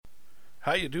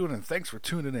How you doing? And thanks for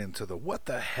tuning in to the What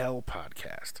the Hell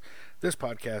podcast. This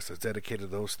podcast is dedicated to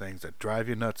those things that drive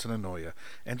you nuts and annoy you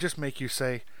and just make you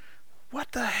say,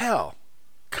 "What the hell?"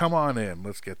 Come on in.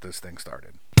 Let's get this thing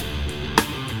started.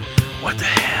 What the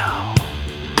hell?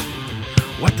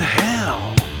 What the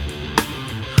hell?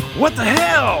 What the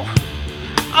hell?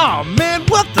 Oh man,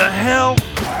 what the hell?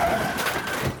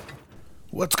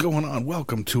 What's going on?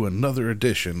 Welcome to another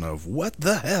edition of What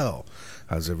the Hell.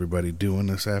 How's everybody doing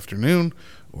this afternoon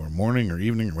or morning or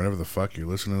evening or whatever the fuck you're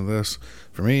listening to this?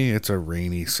 For me, it's a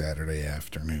rainy Saturday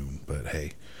afternoon, but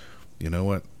hey, you know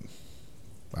what?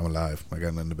 I'm alive. I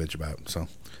got nothing to bitch about. So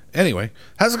anyway,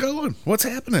 how's it going? What's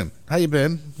happening? How you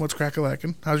been? What's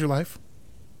crack-a-lackin'? How's your life?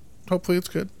 Hopefully it's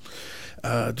good.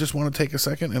 Just want to take a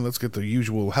second and let's get the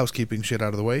usual housekeeping shit out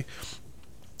of the way.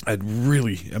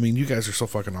 You guys are so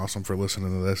fucking awesome for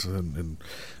listening to this and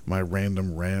my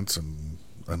random rants and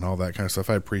all that kind of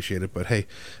stuff. I appreciate it. But hey,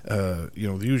 the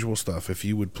usual stuff. If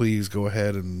you would please go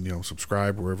ahead and,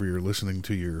 subscribe wherever you're listening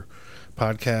to your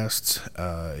podcasts.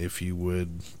 If you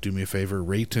would do me a favor,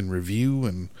 rate and review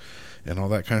and all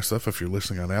that kind of stuff. If you're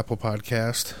listening on Apple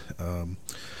Podcast,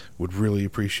 would really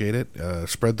appreciate it.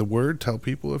 Spread the word. Tell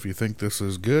people if you think this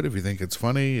is good, if you think it's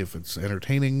funny, if it's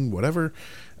entertaining, whatever.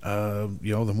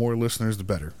 The more listeners, the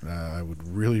better. I would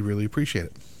really, really appreciate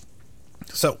it.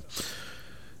 So,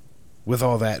 with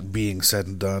all that being said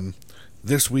and done,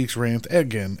 this week's rant,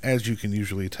 again, as you can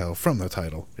usually tell from the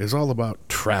title, is all about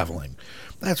traveling.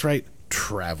 That's right,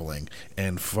 traveling.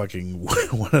 And fucking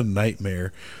what a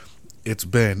nightmare it's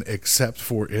been, except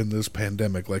for in this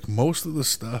pandemic. Like, most of the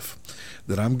stuff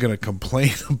that I'm going to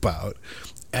complain about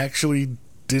actually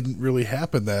didn't really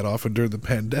happen that often during the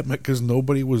pandemic because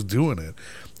nobody was doing it.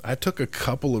 I took a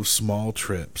couple of small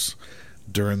trips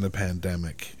during the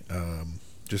pandemic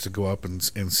just to go up and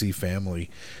see family,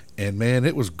 and man,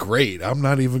 it was great. I'm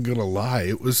not even gonna lie,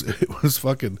 it was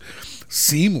fucking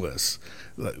seamless.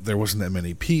 There wasn't that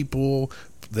many people.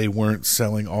 They weren't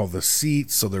selling all the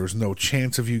seats, so there was no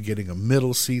chance of you getting a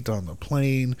middle seat on the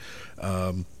plane.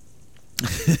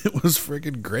 It was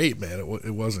freaking great, man.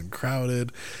 It wasn't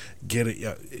crowded.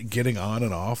 Getting on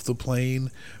and off the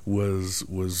plane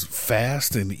was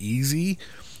fast and easy.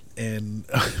 And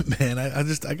man, I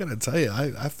gotta tell you,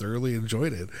 I thoroughly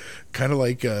enjoyed it. Kind of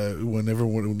like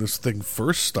when this thing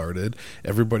first started,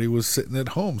 everybody was sitting at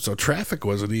home, so traffic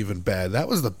wasn't even bad. That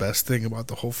was the best thing about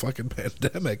the whole fucking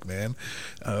pandemic, man.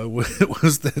 It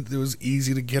was that it was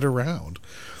easy to get around.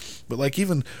 But like,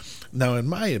 even now, in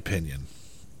my opinion,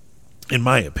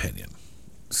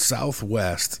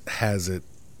 Southwest has it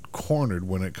cornered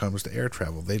when it comes to air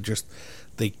travel.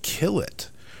 They kill it,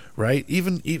 right?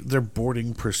 Even their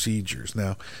boarding procedures.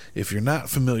 Now, if you're not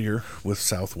familiar with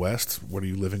Southwest, what are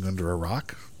you, living under a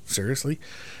rock? Seriously?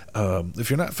 If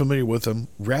you're not familiar with them,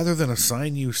 rather than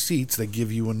assign you seats, they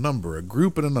give you a number, a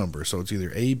group and a number. So it's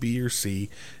either A, B, or C,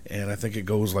 and I think it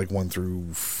goes like 1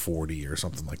 through 40 or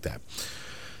something like that.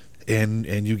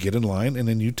 And you get in line, and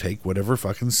then you take whatever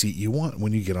fucking seat you want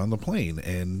when you get on the plane.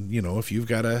 And, if you've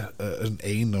got an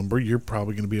A number, you're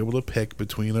probably going to be able to pick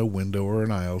between a window or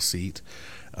an aisle seat.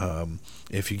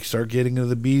 If you start getting into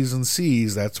the B's and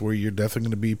C's, that's where you're definitely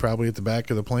going to be probably at the back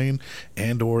of the plane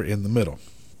and or in the middle.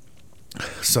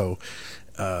 So,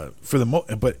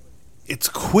 but it's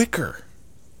quicker.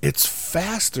 It's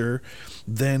faster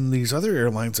than these other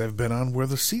airlines I've been on where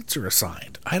the seats are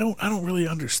assigned. I don't really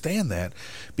understand that,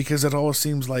 because it always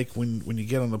seems like when you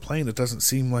get on the plane, it doesn't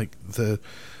seem like the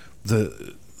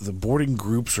boarding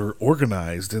groups are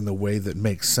organized in the way that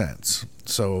makes sense.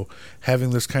 So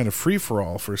having this kind of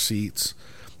free-for-all for seats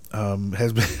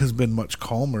has been much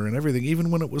calmer and everything, even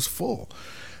when it was full.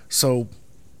 So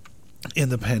in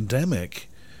the pandemic,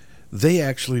 they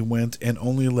actually went and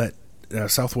only let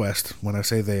Southwest, when I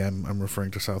say they, I'm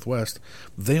referring to Southwest,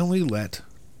 they only let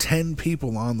 10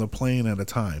 people on the plane at a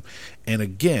time. And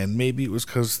again, maybe it was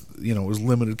because, it was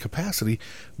limited capacity,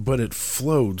 but it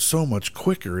flowed so much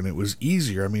quicker and it was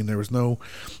easier. I mean, there was no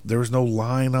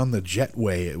line on the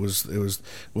jetway. It was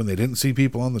when they didn't see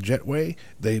people on the jetway,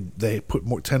 they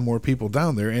put 10 more people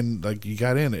down there, and like, you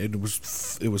got in, it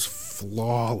was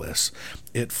flawless.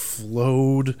 It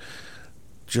flowed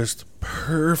just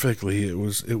perfectly. It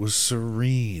was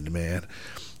serene, man.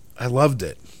 I loved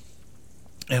it.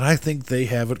 And I think they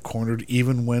have it cornered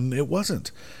even when it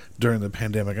wasn't during the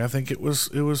pandemic. I think it was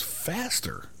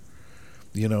faster,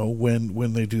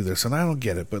 when they do this. And I don't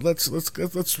get it, but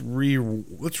let's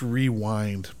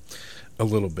rewind a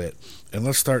little bit and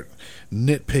let's start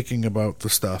nitpicking about the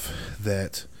stuff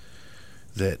that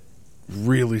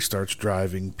really starts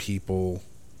driving people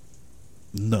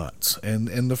nuts.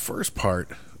 And the first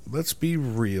part, let's be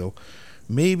real,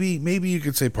 Maybe you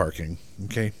could say parking,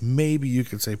 okay? Maybe you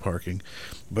could say parking,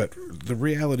 but the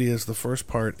reality is the first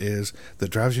part is that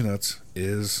drives you nuts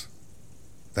is,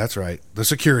 that's right, the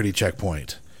security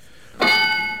checkpoint.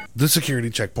 The security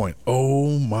checkpoint.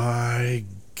 Oh my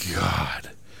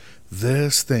God.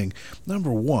 This thing.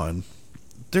 Number one,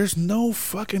 there's no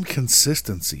fucking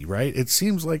consistency, right? It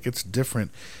seems like it's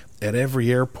different at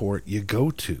every airport you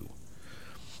go to.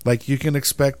 Like you can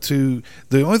expect to,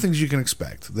 the only things you can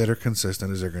expect that are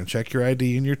consistent is they're going to check your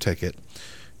ID and your ticket,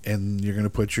 and you're going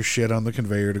to put your shit on the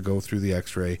conveyor to go through the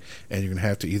x-ray, and you're going to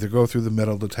have to either go through the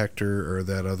metal detector or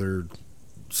that other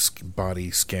body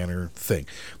scanner thing.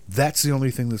 That's the only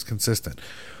thing that's consistent.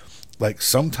 Like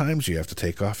sometimes you have to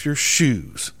take off your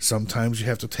shoes. Sometimes you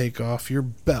have to take off your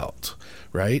belt,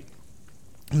 right?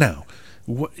 Now,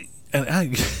 what, and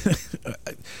I...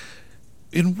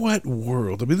 in what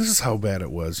world? I mean, this is how bad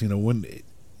it was. You know,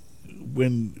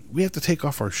 when we have to take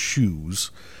off our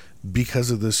shoes because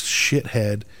of this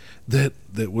shithead that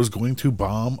was going to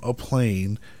bomb a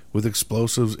plane with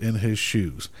explosives in his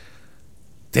shoes.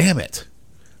 Damn it.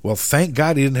 Well, thank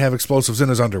God he didn't have explosives in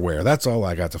his underwear. That's all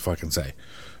I got to fucking say.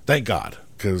 Thank God,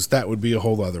 because that would be a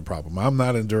whole other problem. I'm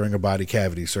not enduring a body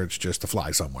cavity search just to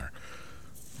fly somewhere.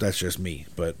 That's just me,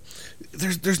 but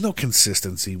there's no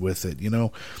consistency with it, you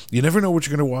know. You never know what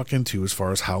you're going to walk into as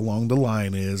far as how long the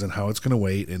line is and how it's going to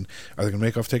wait, and are they going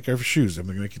to take off your shoes? Are they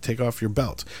going to make you take off your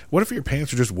belt? What if your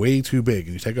pants are just way too big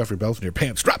and you take off your belt and your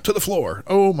pants drop to the floor?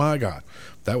 Oh my God,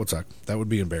 that would suck. That would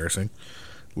be embarrassing.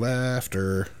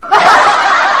 Laughter,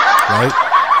 right?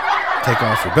 Take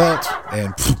off your belt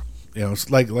and you know, it's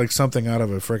like something out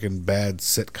of a freaking bad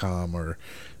sitcom or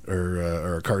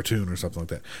a cartoon or something like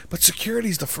that. But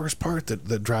security's the first part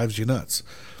that drives you nuts.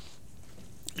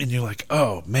 And you're like,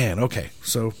 oh man, okay.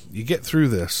 So you get through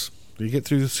this. You get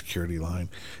through the security line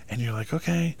and you're like,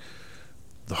 okay,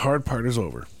 the hard part is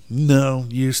over. No,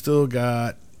 you still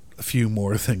got a few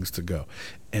more things to go.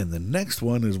 And the next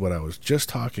one is what I was just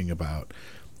talking about,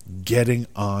 getting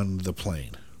on the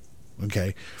plane.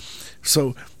 Okay?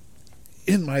 So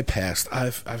in my past,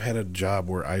 I've had a job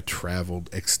where I traveled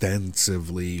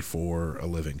extensively for a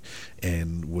living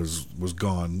and was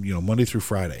gone, you know, Monday through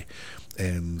Friday.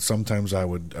 And sometimes I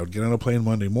would get on a plane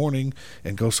Monday morning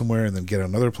and go somewhere, and then get on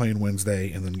another plane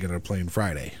Wednesday, and then get on a plane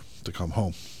Friday to come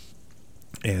home.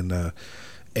 And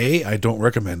I don't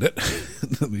recommend it.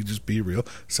 Let me just be real.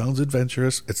 Sounds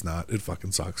adventurous. It's not. It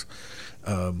fucking sucks.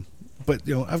 But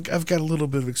you know, I've got a little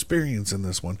bit of experience in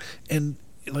this one, and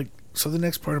like. So the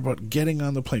next part about getting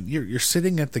on the plane, you're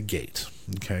sitting at the gate,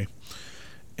 okay,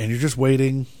 and you're just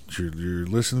waiting. You're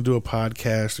listening to a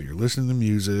podcast, or you're listening to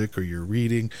music, or you're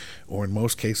reading, or in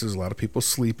most cases, a lot of people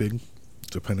sleeping,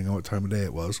 depending on what time of day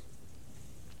it was.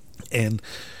 And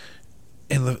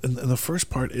the first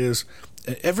part is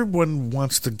everyone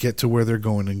wants to get to where they're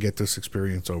going and get this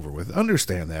experience over with.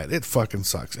 Understand that it fucking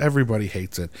sucks. Everybody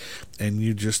hates it, and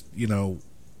you just you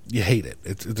hate it.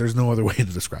 There's no other way to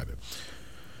describe it.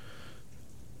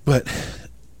 But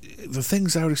the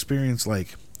things I would experience, like,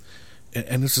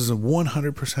 and this is a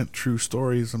 100% true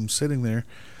story, is I'm sitting there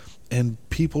and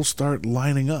people start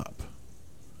lining up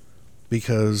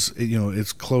because,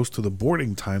 it's close to the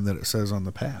boarding time that it says on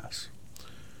the pass.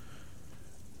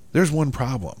 There's one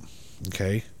problem,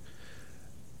 okay?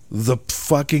 The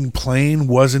fucking plane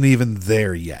wasn't even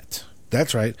there yet.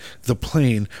 That's right. The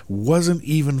plane wasn't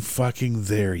even fucking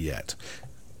there yet.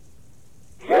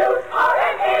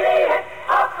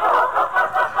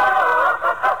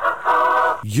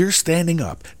 You're standing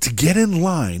up to get in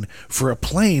line for a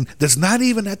plane that's not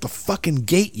even at the fucking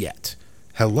gate yet.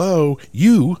 Hello,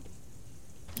 you.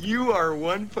 You are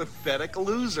one pathetic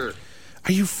loser.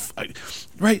 Are you...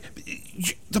 right?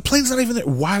 The plane's not even there.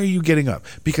 Why are you getting up?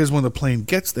 Because when the plane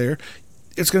gets there,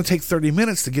 it's going to take 30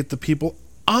 minutes to get the people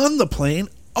on the plane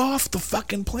off the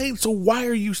fucking plane. So why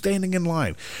are you standing in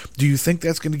line? Do you think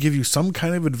that's going to give you some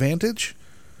kind of advantage?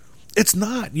 It's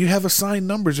not. You have assigned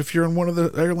numbers if you're in one of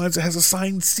the airlines that has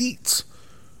assigned seats.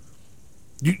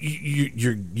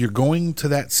 You're going to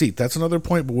that seat. That's another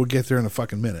point, but we'll get there in a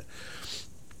fucking minute.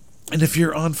 And if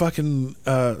you're on fucking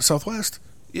Southwest,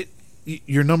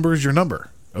 your number is your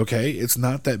number, okay? It's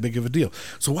not that big of a deal.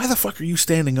 So why the fuck are you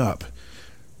standing up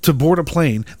to board a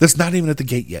plane that's not even at the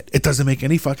gate yet? It doesn't make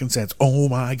any fucking sense. Oh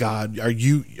my God. Are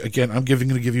you... Again, I'm going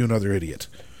to give you another idiot.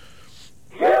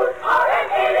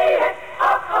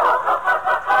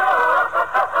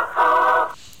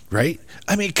 Right?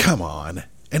 I mean, come on.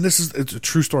 And it's a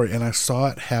true story, and I saw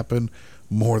it happen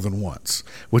more than once,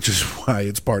 which is why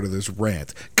it's part of this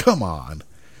rant. Come on.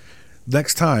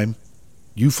 Next time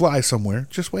you fly somewhere,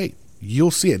 just wait.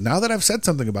 You'll see it. Now that I've said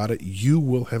something about it, you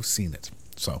will have seen it.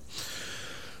 So,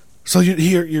 So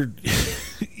you're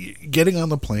getting on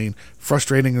the plane,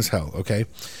 frustrating as hell, okay?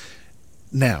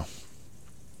 Now,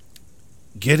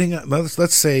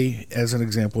 let's say, as an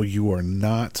example, you are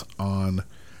not on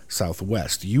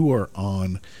Southwest. You are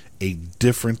on a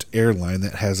different airline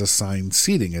that has assigned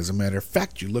seating. As a matter of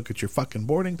fact, you look at your fucking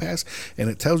boarding pass and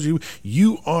it tells you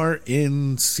you are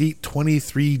in seat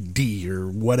 23D or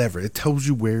whatever. It tells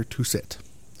you where to sit.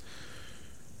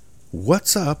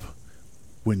 What's up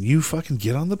when you fucking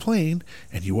get on the plane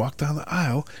and you walk down the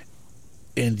aisle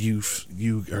and you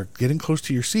are getting close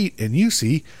to your seat and you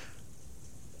see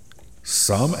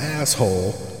some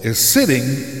asshole is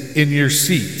sitting in your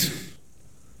seat?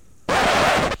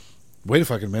 Wait a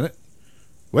fucking minute.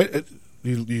 Wait,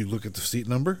 you look at the seat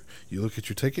number, you look at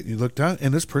your ticket, you look down,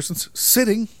 and this person's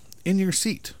sitting in your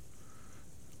seat.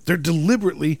 They're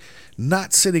deliberately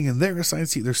not sitting in their assigned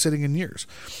seat; they're sitting in yours.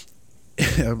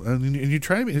 And you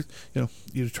try to be,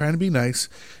 you're trying to be nice,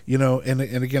 And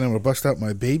again, I'm gonna bust out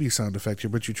my baby sound effect here,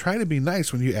 but you try to be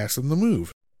nice when you ask them to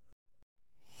move.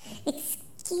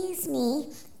 Excuse me,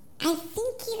 I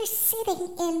think you're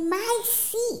sitting in my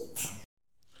seat.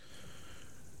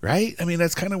 Right? I mean,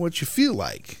 that's kind of what you feel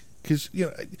like. Because,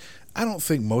 I don't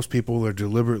think most people are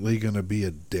deliberately going to be a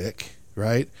dick,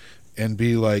 right? And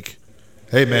be like,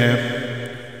 hey,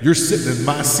 man, you're sitting in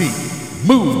my seat.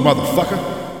 Move,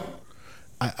 motherfucker.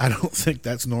 I don't think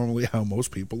that's normally how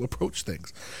most people approach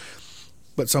things.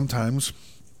 But sometimes,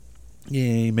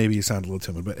 maybe you sound a little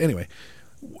timid. But anyway,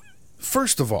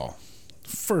 first of all,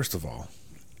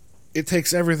 it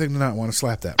takes everything to not want to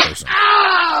slap that person.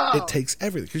 Ow! It takes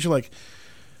everything. Because you're like,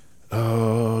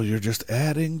 oh, you're just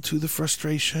adding to the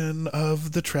frustration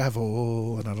of the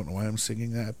travel. And I don't know why I'm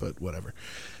singing that, but whatever.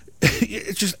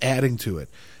 It's just adding to it.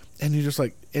 And you're just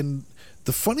like, and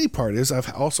the funny part is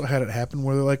I've also had it happen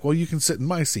where they're like, well, you can sit in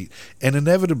my seat. And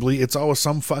inevitably, it's always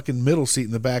some fucking middle seat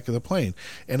in the back of the plane.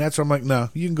 And that's where I'm like, no,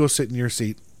 you can go sit in your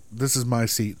seat. This is my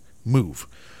seat. Move.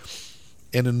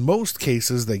 And in most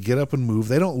cases, they get up and move.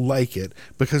 They don't like it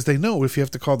because they know if you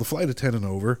have to call the flight attendant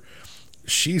over,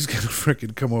 she's going to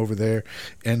freaking come over there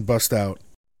and bust out.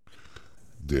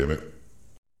 Damn it.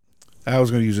 I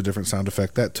was going to use a different sound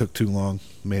effect. That took too long.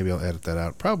 Maybe I'll edit that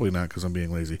out. Probably not because I'm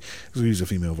being lazy. I was going to use a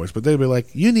female voice. But they'd be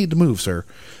like, you need to move, sir.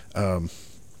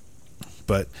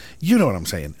 But you know what I'm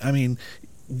saying. I mean,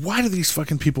 why do these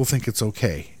fucking people think it's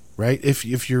okay? Right?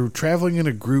 If you're traveling in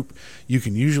a group, you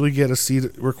can usually get a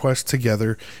seat request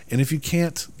together. And if you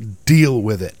can't, deal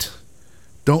with it.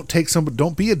 Don't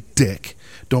be a dick.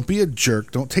 Don't be a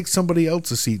jerk. Don't take somebody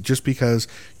else's seat just because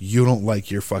you don't like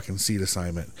your fucking seat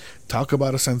assignment. Talk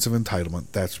about a sense of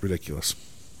entitlement. That's ridiculous.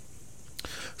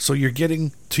 So you're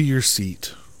getting to your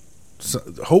seat. So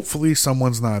hopefully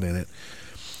someone's not in it.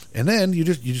 And then you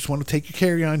just want to take your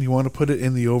carry-on. You want to put it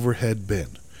in the overhead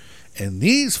bin. And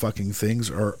these fucking things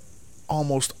are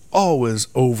almost always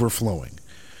overflowing.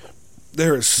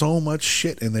 There is so much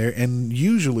shit in there, and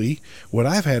usually what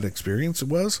I've had experience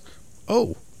was,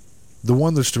 the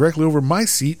one that's directly over my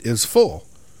seat is full.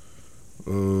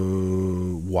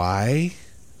 Why?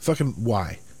 Fucking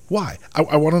why? Why?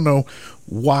 I want to know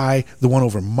why the one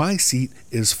over my seat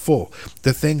is full.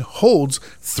 The thing holds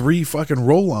 3 fucking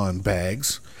roll-on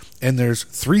bags, and there's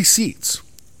 3 seats.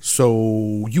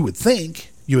 So you would think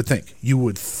you'd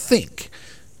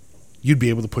be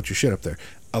able to put your shit up there.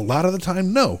 A lot of the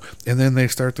time, no. And then they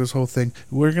start this whole thing.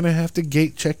 We're going to have to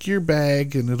gate check your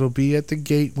bag, and it'll be at the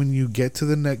gate when you get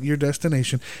to your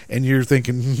destination. And you're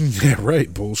thinking, yeah,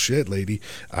 right, bullshit, lady.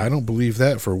 I don't believe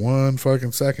that for one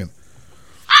fucking second.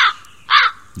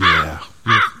 Yeah.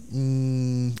 I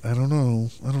don't know.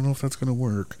 I don't know if that's going to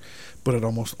work. But it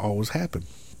almost always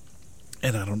happens.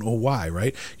 And I don't know why,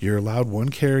 right? You're allowed 1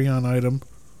 carry-on item,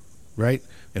 right?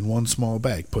 And 1 small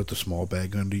bag. Put the small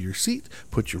bag under your seat,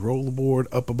 put your rollerboard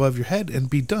up above your head, and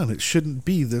be done. It shouldn't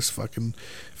be this fucking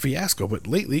fiasco, but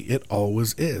lately it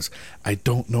always is. I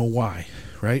don't know why,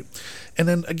 right? And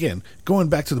then again, going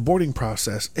back to the boarding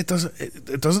process, it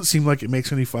doesn't seem like it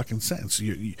makes any fucking sense.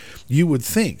 You would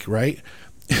think, right?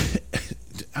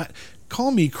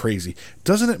 Call me crazy.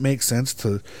 Doesn't it make sense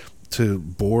to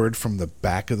board from the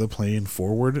back of the plane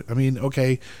forward? I mean,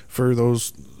 okay, for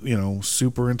those,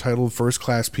 super entitled first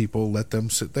class people, let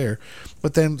them sit there.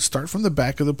 But then start from the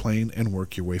back of the plane and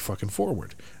work your way fucking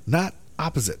forward. Not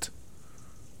opposite.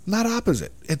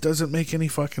 It doesn't make any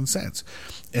fucking sense.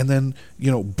 And then,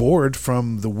 board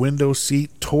from the window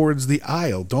seat towards the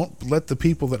aisle. Don't let the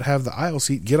people that have the aisle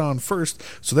seat get on first,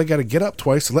 so they got to get up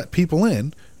twice to let people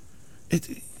in.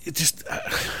 It just...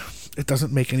 it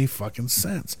doesn't make any fucking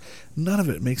sense. None of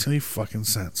it makes any fucking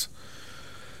sense.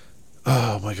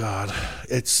 Oh my God.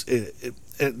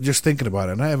 just thinking about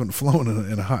it, and I haven't flown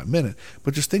in a hot minute,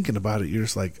 but just thinking about it, you're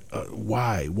just like,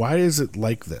 why? Why is it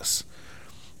like this?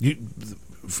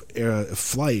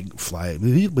 Fly.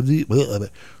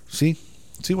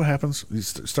 See what happens? You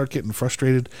start getting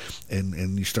frustrated,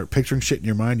 and you start picturing shit in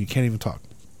your mind. You can't even talk.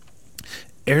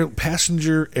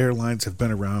 Passenger airlines have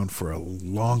been around for a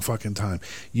long fucking time.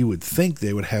 You would think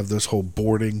they would have this whole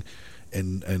boarding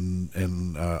and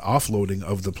offloading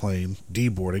of the plane,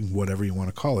 deboarding, whatever you want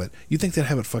to call it. You think they'd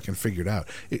have it fucking figured out.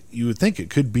 You would think it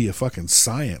could be a fucking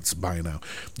science by now.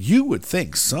 You would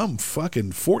think some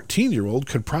fucking 14-year-old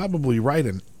could probably write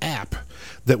an app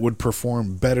that would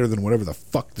perform better than whatever the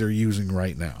fuck they're using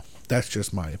right now. That's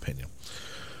just my opinion.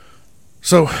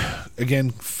 So,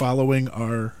 again, following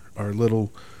our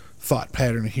little thought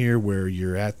pattern here, where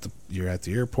you're at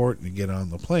the airport and you get on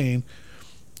the plane,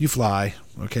 you fly.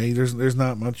 Okay, there's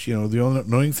not much, the only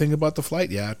annoying thing about the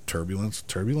flight, turbulence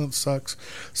sucks.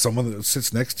 Someone that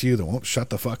sits next to you that won't shut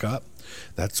the fuck up.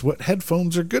 That's what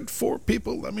headphones are good for,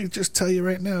 people. Let me just tell you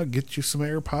right now, get you some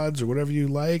AirPods or whatever you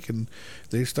like, and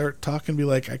they start talking, be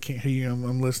like, I can't hear you,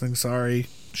 I'm listening, sorry,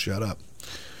 shut up.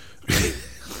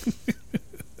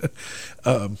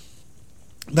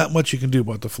 Not much you can do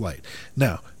about the flight.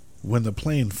 Now, when the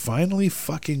plane finally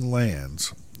fucking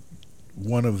lands,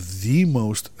 one of the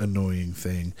most annoying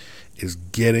thing is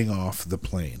getting off the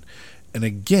plane. And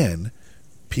again,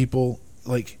 people,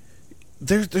 like,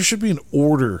 there should be an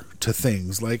order to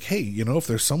things. Like, hey, if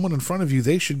there's someone in front of you,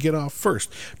 they should get off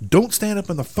first. Don't stand up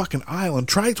in the fucking aisle and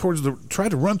try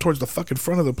to run towards the fucking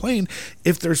front of the plane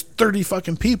if there's 30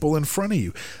 fucking people in front of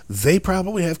you. They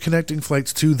probably have connecting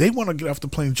flights too. They want to get off the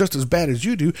plane just as bad as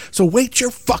you do. So wait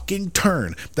your fucking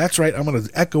turn. That's right. I'm going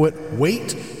to echo it.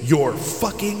 Wait your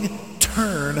fucking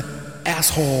turn,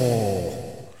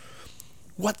 asshole.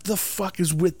 What the fuck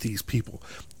is with these people?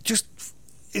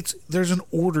 There's an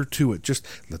order to it. Just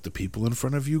let the people in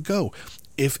front of you go.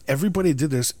 If everybody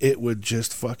did this, it would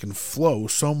just fucking flow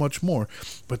so much more.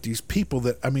 But these people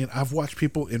I've watched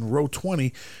people in row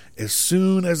 20, as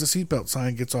soon as the seatbelt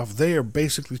sign gets off, they are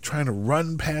basically trying to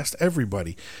run past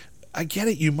everybody. I get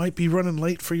it. You might be running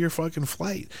late for your fucking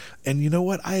flight. And you know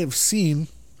what? I have seen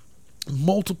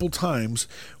multiple times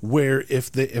where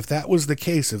if that was the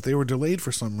case, if they were delayed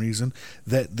for some reason,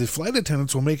 that the flight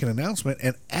attendants will make an announcement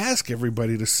and ask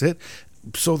everybody to sit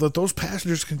so that those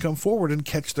passengers can come forward and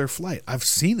catch their flight. I've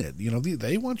seen it.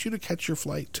 They want you to catch your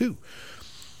flight too.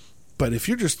 But if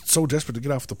you're just so desperate to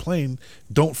get off the plane,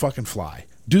 don't fucking fly.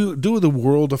 Do the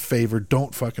world a favor.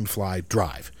 Don't fucking fly.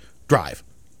 Drive.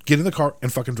 Get in the car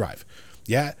and fucking drive.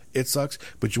 Yeah, it sucks,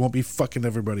 but you won't be fucking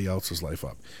everybody else's life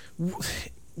up.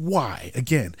 Why?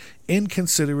 Again,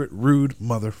 inconsiderate, rude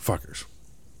motherfuckers.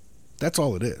 That's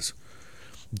all it is.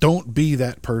 Don't be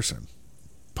that person.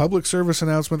 Public service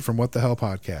announcement from What the Hell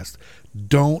Podcast.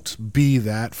 Don't be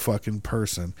that fucking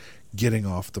person getting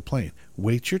off the plane.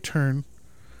 Wait your turn.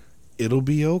 It'll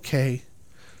be okay.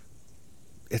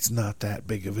 It's not that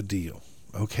big of a deal.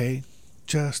 Okay?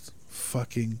 Just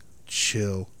fucking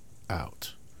chill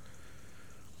out.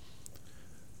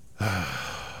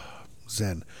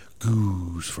 Zen.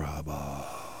 Goosefraba.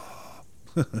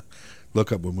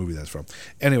 Look up what movie that's from.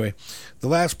 Anyway, the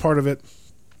last part of it,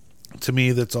 to me,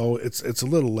 it's a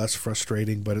little less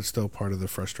frustrating, but it's still part of the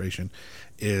frustration,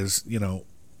 is,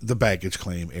 the baggage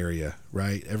claim area,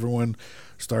 right? Everyone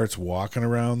starts walking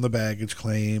around the baggage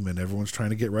claim, and everyone's trying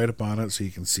to get right up on it so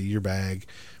you can see your bag.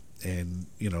 And,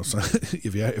 so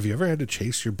if you ever had to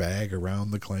chase your bag around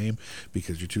the claim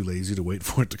because you're too lazy to wait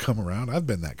for it to come around, I've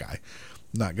been that guy.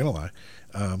 Not gonna lie.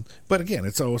 But again,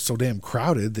 it's always so damn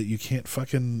crowded that you can't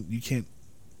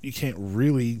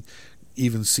really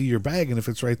even see your bag. And if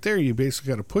it's right there, you basically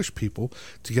got to push people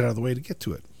to get out of the way to get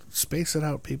to it. Space it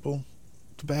out, people.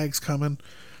 The bag's coming.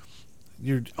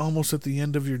 You're almost at the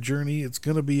end of your journey. It's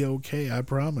going to be okay. I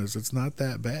promise. It's not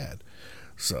that bad.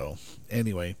 So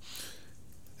anyway,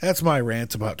 that's my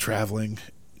rant about traveling.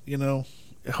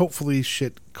 Hopefully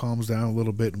shit calms down a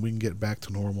little bit and we can get back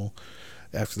to normal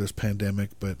after this pandemic,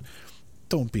 but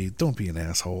don't be an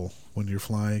asshole when you're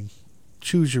flying.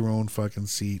 Choose your own fucking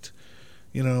seat.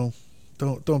 Don't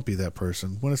be that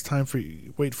person. When it's time for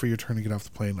you, wait for your turn to get off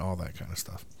the plane, all that kind of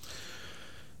stuff.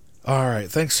 All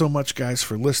right, thanks so much, guys,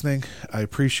 for listening. I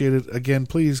appreciate it. Again,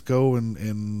 please go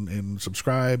and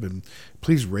subscribe, and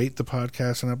please rate the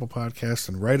podcast on Apple Podcasts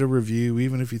and write a review,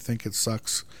 even if you think it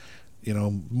sucks.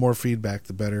 More feedback,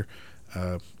 the better.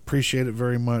 Appreciate it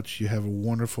very much. You have a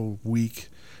wonderful week.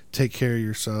 Take care of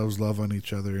yourselves, love on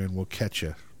each other, and we'll catch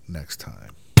you next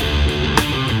time.